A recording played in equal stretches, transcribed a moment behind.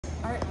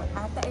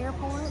at the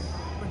airport.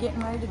 We're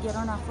getting ready to get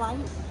on our flight.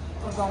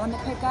 We're going to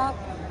pick up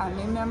our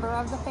new member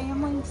of the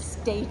family.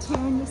 Stay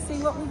tuned to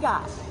see what we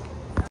got.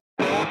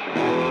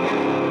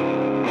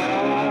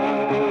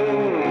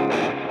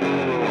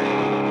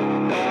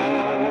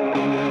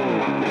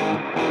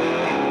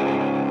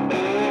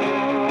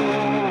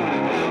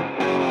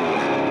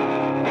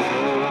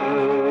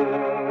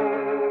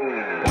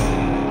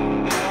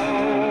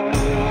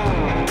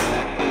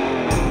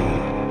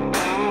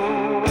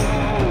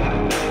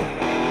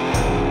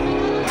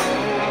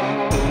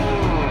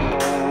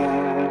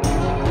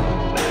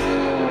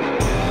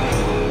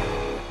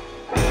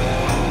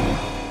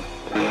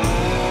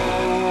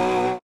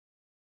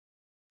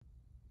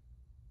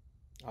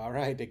 All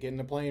right, they're getting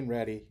the plane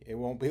ready. It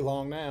won't be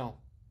long now.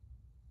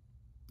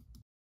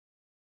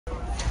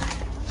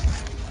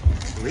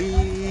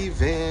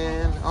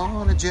 Leaving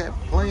on a jet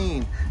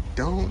plane.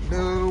 Don't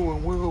know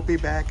when we'll be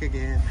back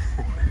again.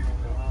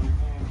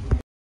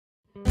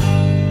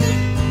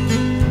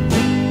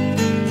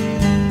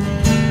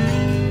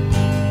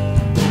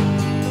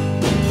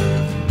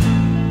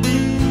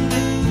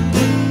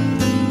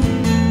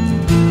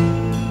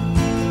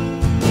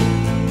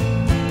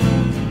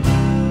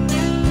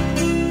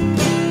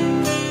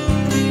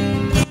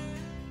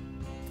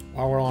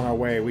 While we're on our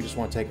way, we just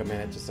want to take a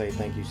minute to say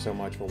thank you so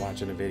much for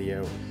watching the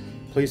video.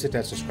 Please hit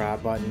that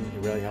subscribe button.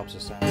 It really helps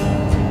us out.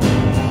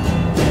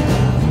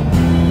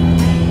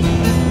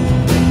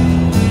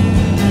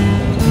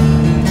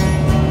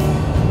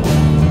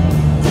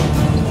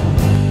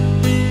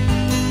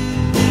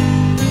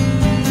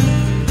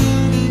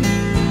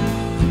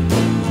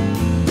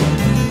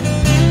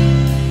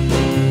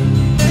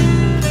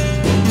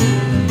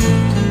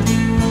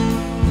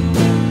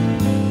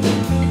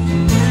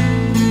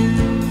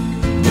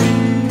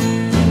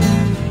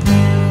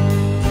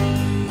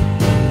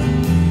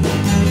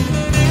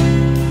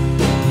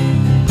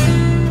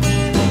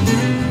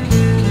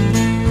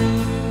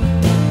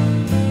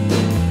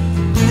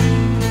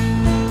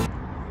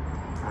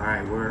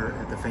 We're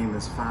at the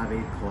famous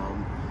 5/8 Club.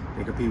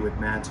 They compete with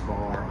Matt's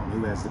Bar on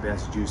who has the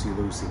best Juicy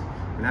Lucy.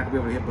 We're not gonna be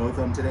able to hit both of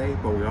them today,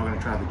 but we are gonna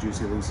try the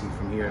Juicy Lucy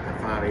from here at the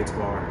 5/8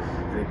 Bar.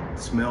 And it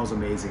smells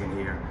amazing in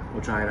here.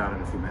 We'll try it out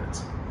in a few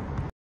minutes.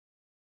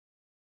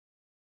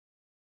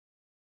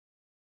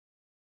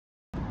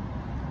 Are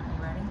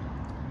you ready?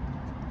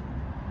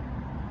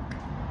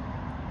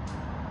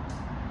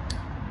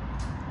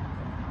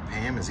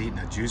 Pam is eating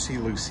a Juicy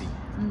Lucy.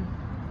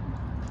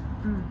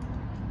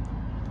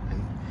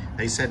 And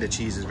they said the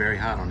cheese is very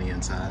hot on the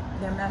inside.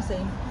 They're messy.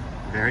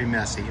 Very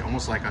messy,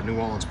 almost like a New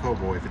Orleans po'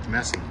 boy if it's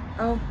messy.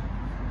 Oh,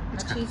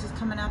 It's the cheese is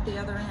coming out the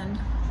other end.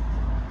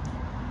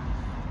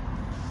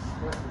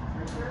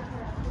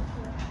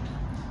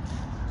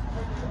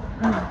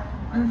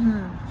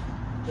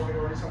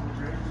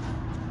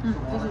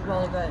 This is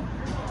really good.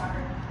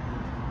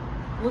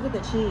 Look at the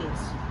cheese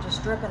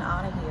just dripping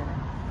out of here.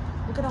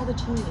 Look at all the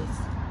cheese.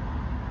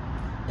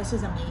 This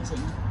is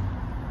amazing.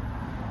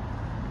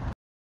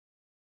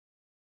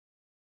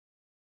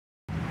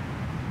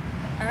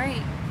 All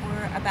right,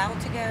 we're about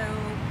to go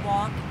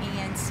walk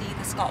and see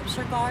the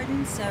sculpture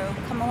garden, so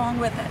come along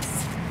with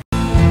us.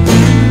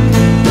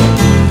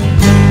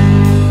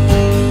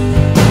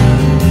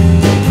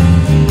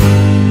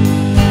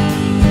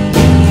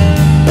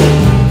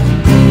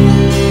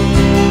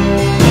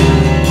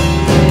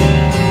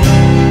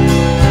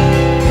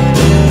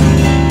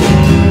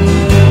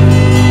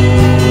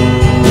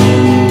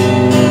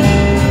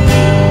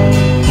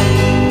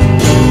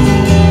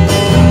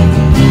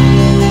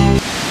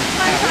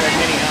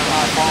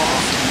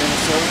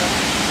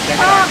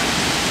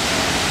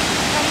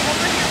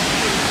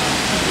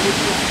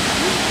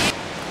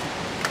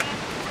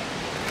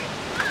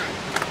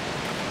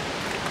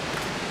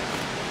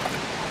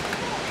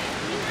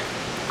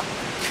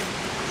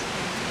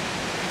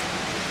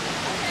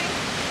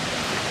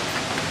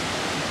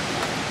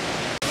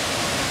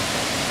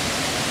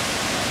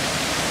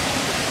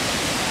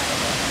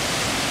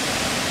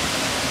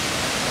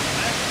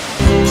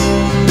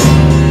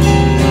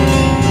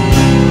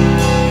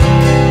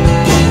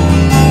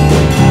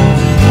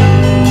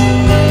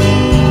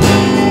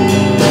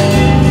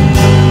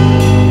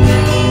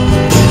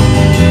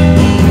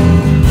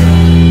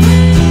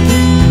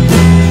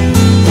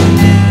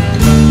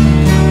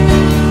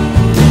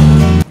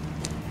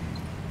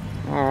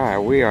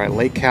 We are at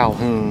Lake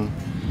Calhoun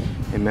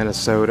in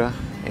Minnesota,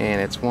 and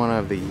it's one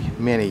of the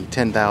many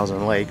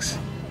 10,000 lakes.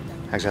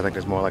 Actually, I think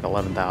there's more like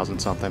 11,000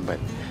 something, but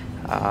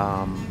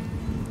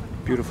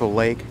beautiful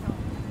lake.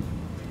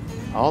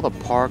 All the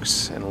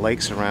parks and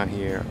lakes around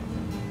here,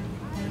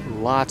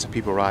 lots of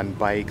people riding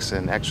bikes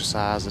and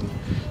exercising.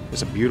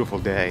 It's a beautiful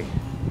day.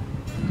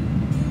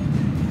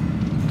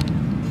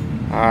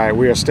 Alright,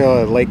 we are still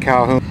at Lake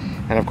Calhoun,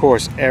 and of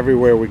course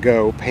everywhere we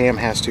go Pam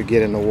has to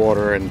get in the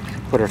water and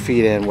put her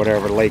feet in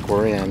whatever lake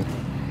we're in.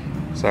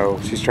 So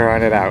she's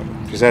trying it out.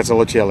 She said it's a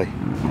little chilly.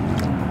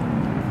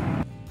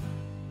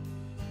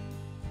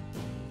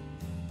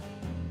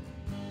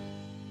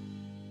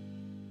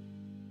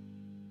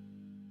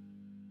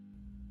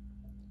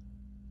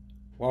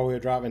 While we were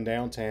driving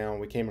downtown,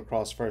 we came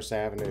across First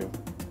Avenue.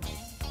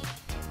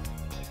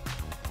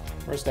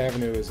 First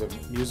Avenue is a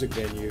music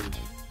venue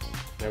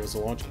that was a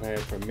launching pad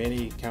for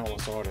many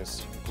countless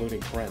artists, including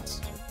Prince.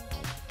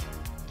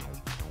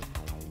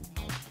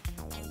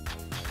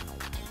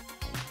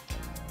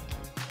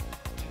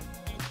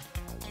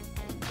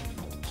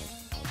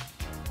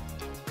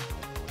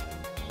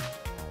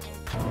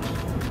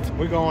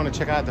 We're going to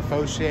check out the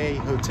Foshay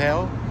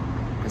Hotel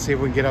and see if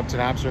we can get up to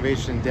the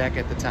observation deck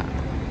at the top.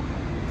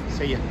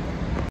 See ya.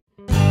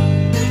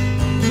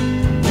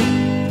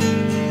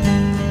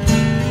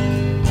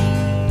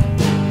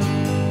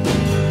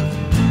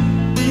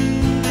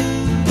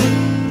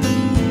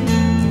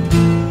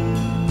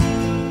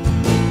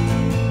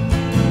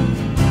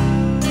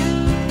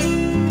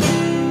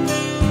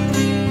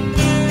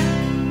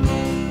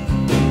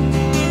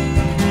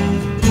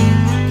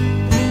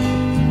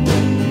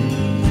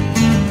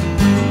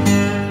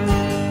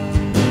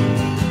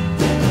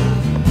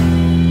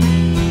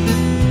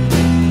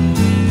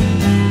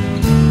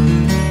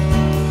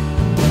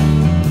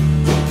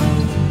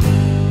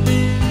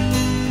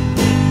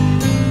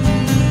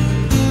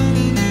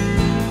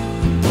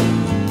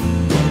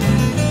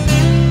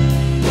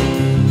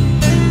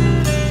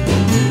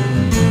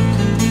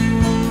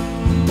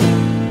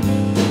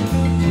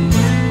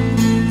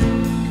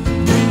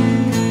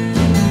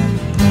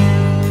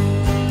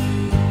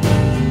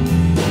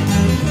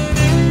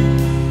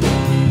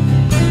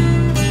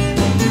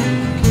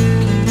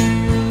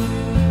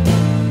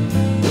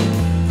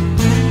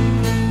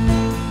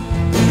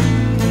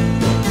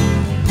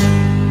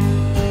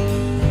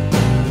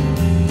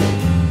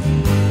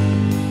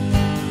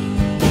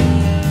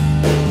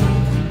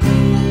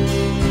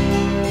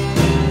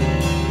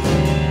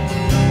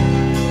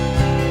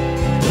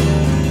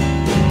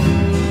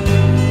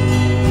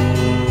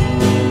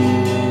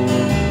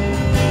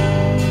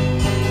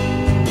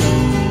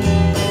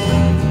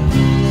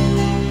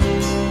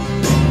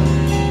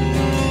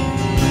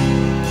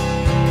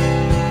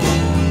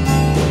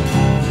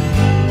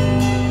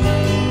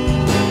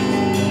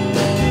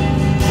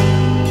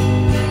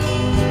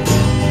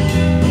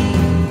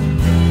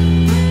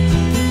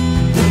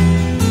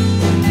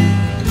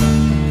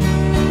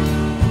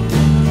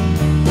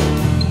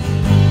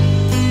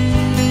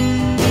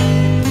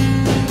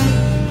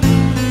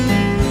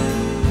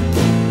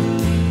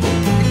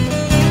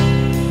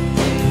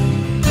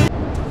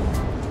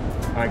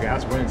 Alright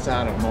guys, we're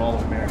inside of Mall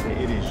of America.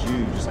 It is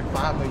huge. It's like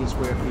 5 million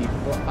square feet,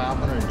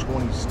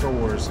 520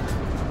 stores,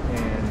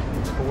 and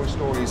it's 4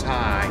 stories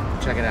high.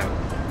 Check it out.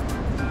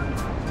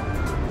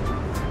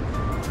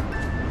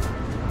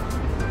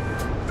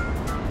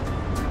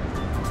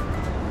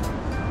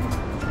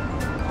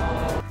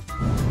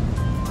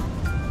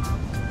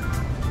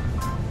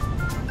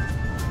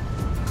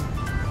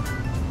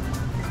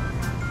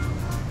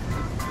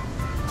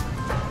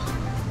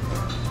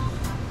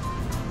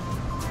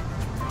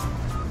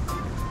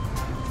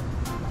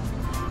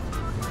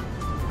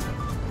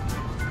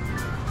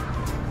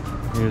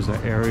 Here's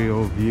an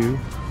aerial view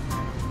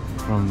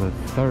from the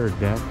 3rd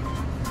deck.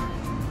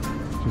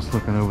 Just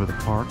looking over the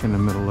park in the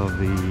middle of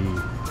the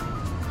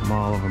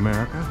Mall of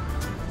America.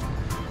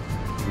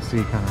 You can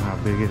see kind of how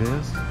big it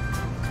is.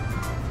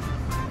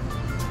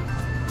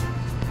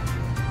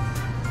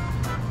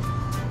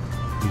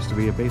 Used to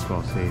be a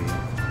baseball stadium.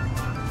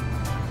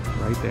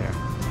 Right there.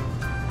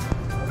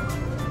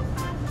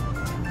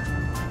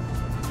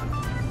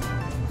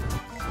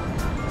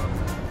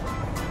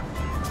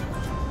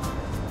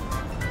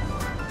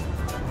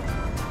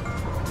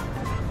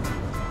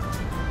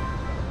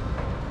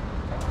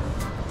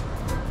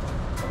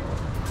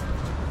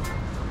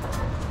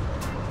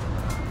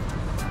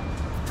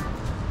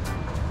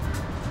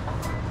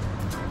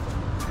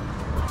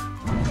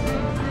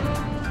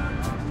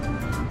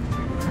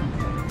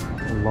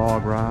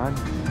 Log ride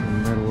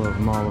in the middle of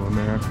Mall of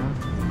America.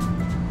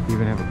 You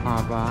even have a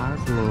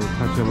Popeyes, a little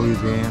touch of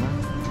Louisiana.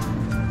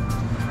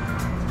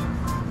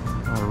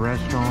 A lot of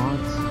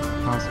restaurants,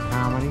 House of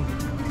Comedy.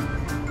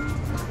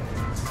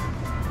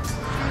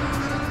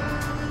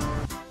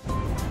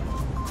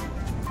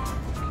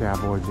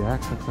 Cowboy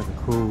Jack's looks like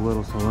a cool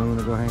little saloon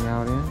to go hang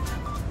out in.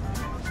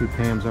 See,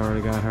 Pam's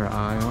already got her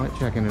eye on it,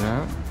 checking it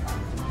out.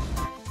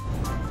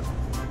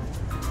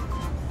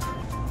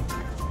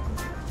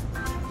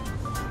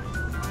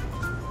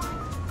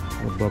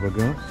 Bubba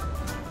Gumps.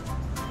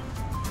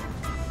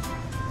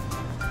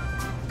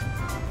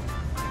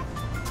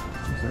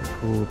 Is that a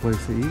cool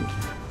place to eat?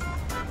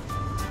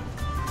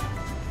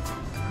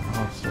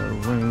 Also,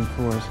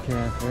 Rainforest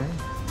Cafe.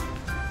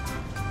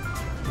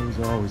 These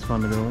are always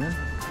fun to go in.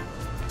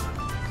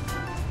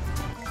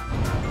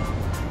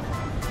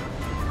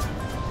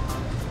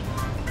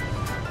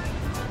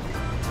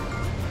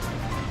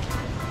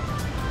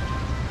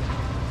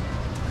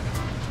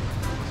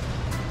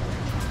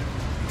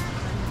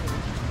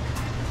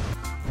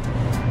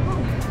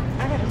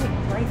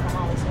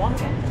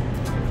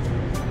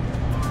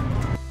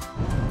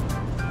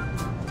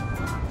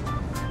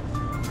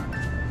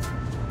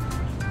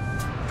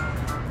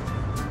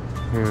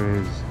 Here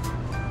is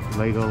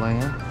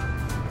Legoland.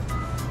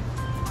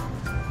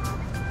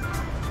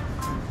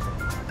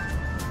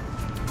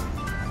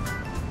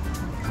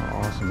 How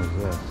awesome is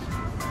this?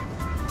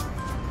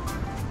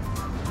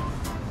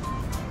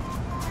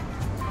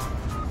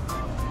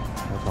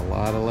 That's a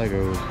lot of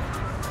Legos.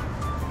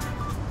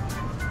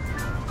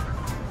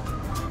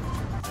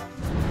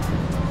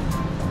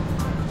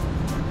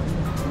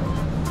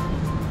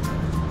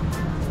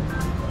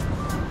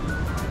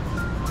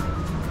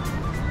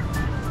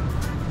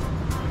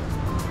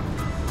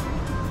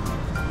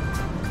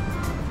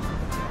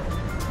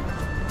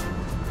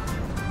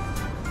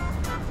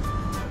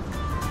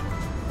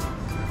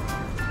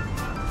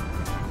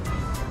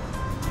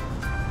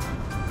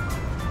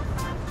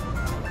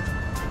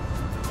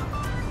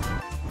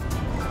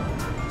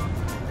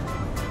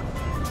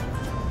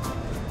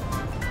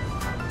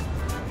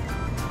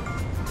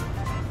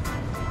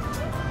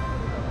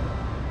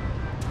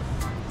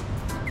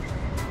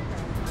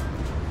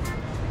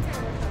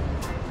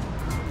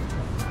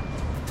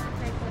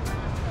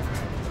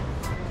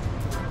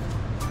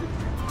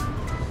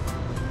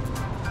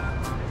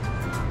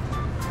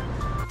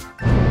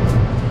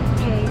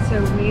 So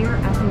we're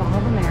at the Mall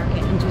of America,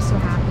 and just so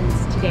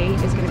happens today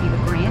is going to be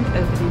the grand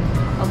opening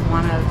of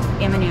one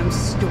of M&M's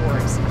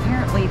stores.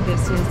 Apparently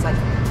this is like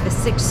the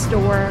 6th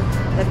store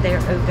that they're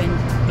opened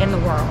in the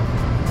world.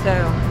 So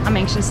I'm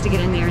anxious to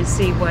get in there and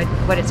see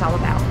what it's all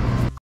about.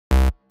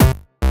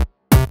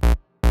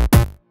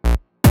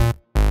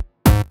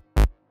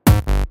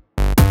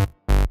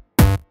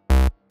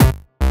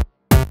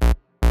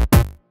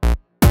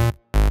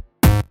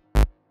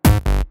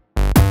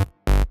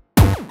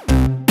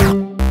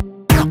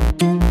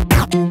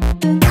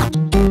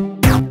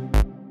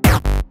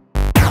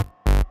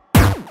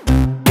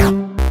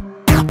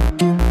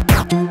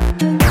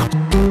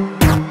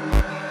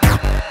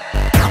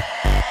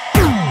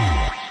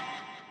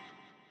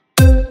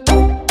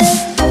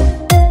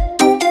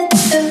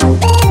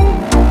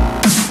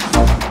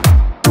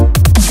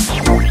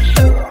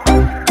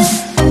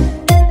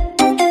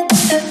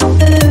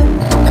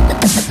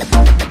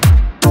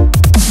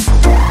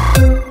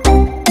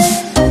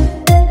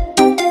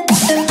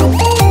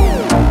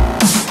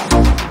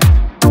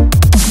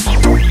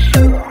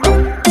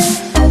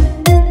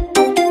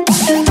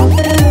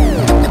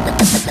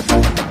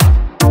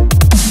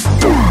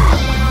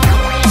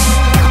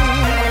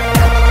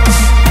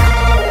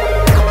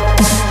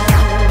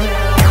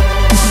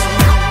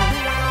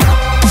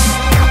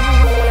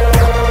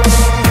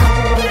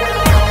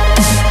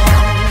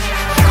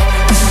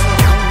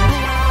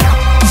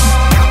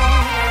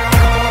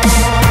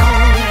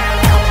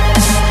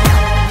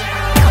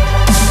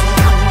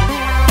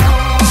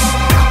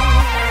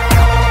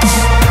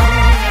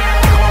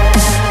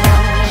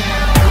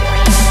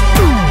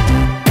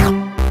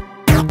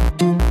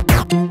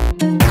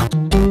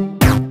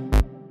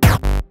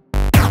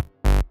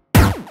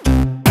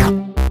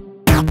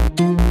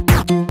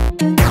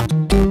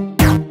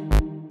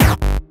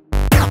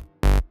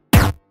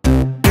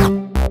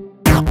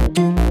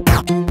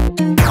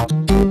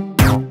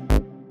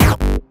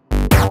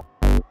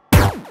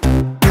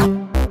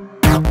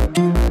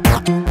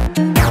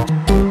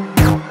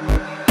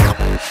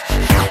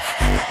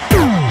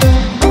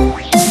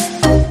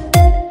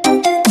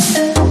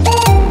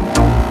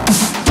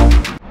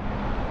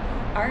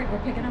 We're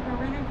picking up our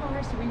rental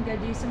car so we can go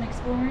do some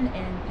exploring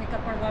and pick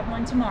up our loved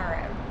one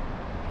tomorrow.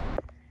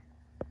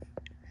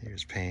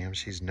 Here's Pam.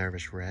 She's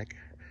nervous wreck.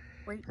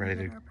 Waiting Ready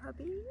to to get our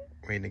puppy.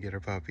 waiting to get her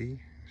puppy.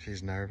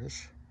 She's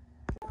nervous.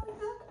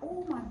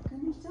 Oh my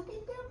goodness, look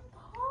at them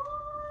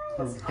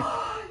paws.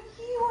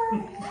 You are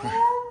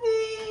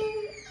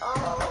heavy.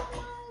 Oh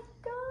my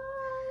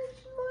gosh,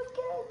 look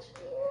at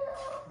you.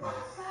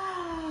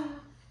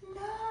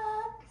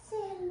 Look,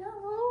 say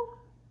hello.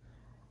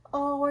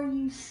 Oh, are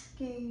you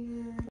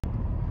scared?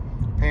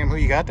 Pam, who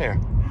you got there?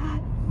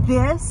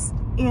 This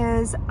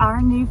is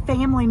our new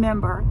family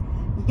member.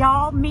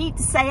 Y'all meet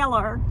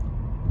Sailor.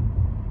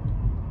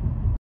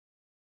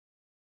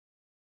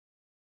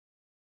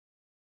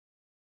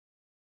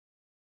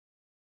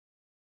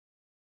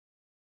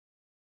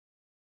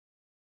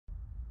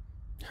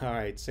 All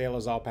right,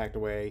 Sailor's all packed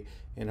away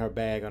in her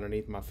bag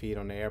underneath my feet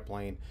on the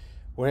airplane.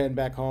 We're heading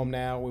back home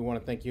now. We want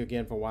to thank you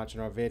again for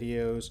watching our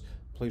videos.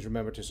 Please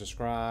remember to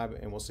subscribe,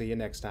 and we'll see you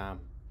next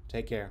time.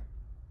 Take care.